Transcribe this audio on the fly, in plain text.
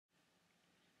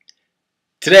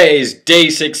Today is day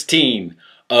 16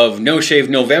 of No Shave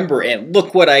November, and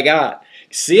look what I got.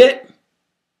 See it?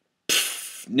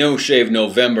 Pff, No Shave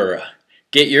November.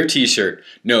 Get your t-shirt,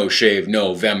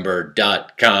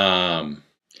 noshavenovember.com.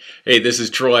 Hey, this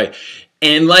is Troy,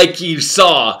 and like you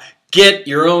saw, get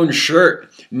your own shirt.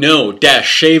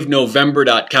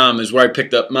 No-shavenovember.com is where I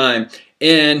picked up mine,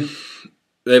 and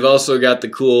they've also got the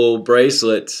cool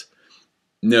bracelets.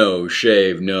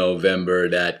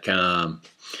 noshavenovember.com.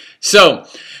 So,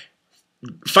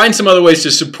 find some other ways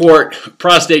to support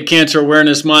Prostate Cancer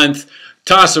Awareness Month.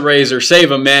 Toss a razor,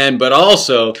 save a man, but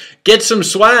also get some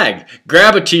swag.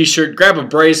 Grab a t-shirt, grab a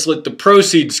bracelet. The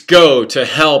proceeds go to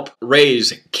help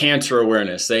raise cancer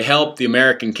awareness. They help the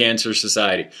American Cancer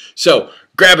Society. So,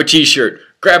 grab a t-shirt,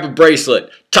 grab a bracelet,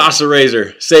 toss a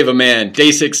razor, save a man.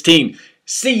 Day 16.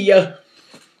 See ya.